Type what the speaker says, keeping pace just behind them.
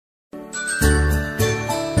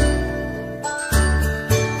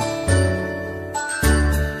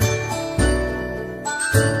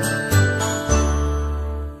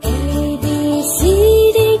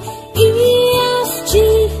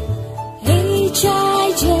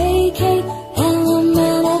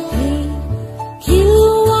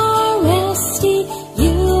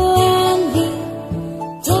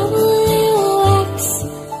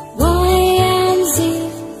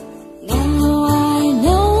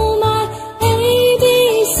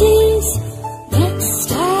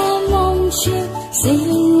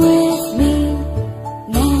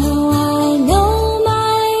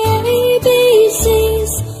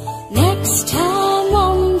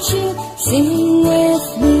sing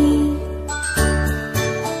with me.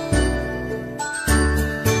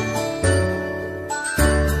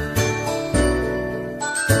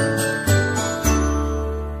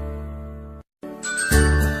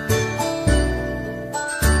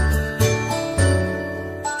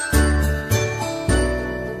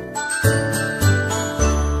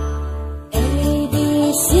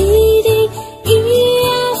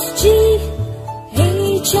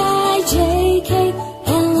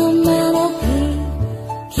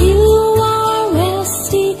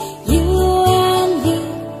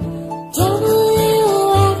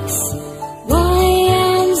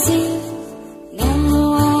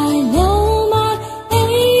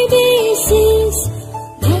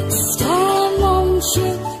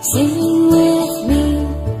 Sing with me.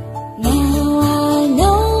 Now I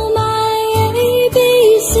know my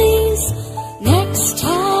ABCs. Next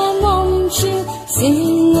time won't you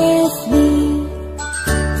sing with me?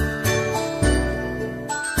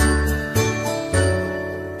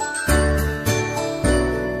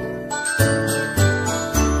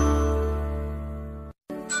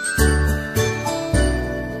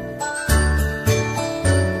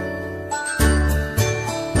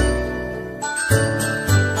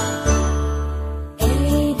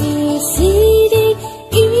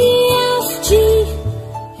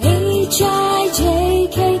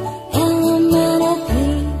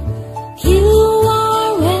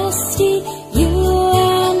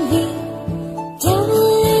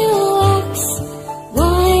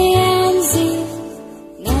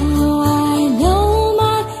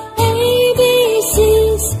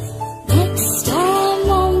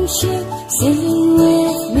 Sing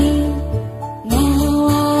with me. Now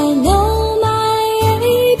I know my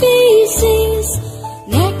ABCs.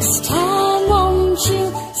 Next time won't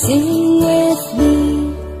you sing with me?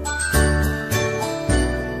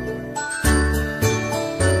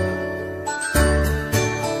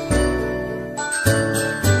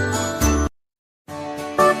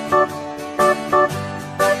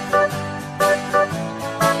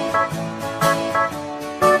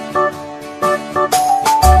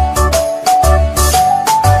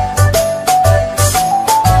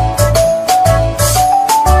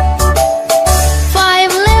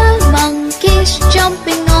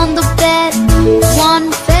 Jumping on the bed,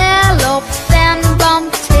 one fell off and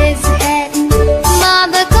bumped his head.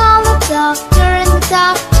 Mother called the doctor and the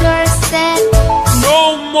doctor said,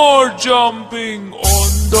 no more jumping on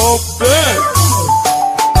the bed.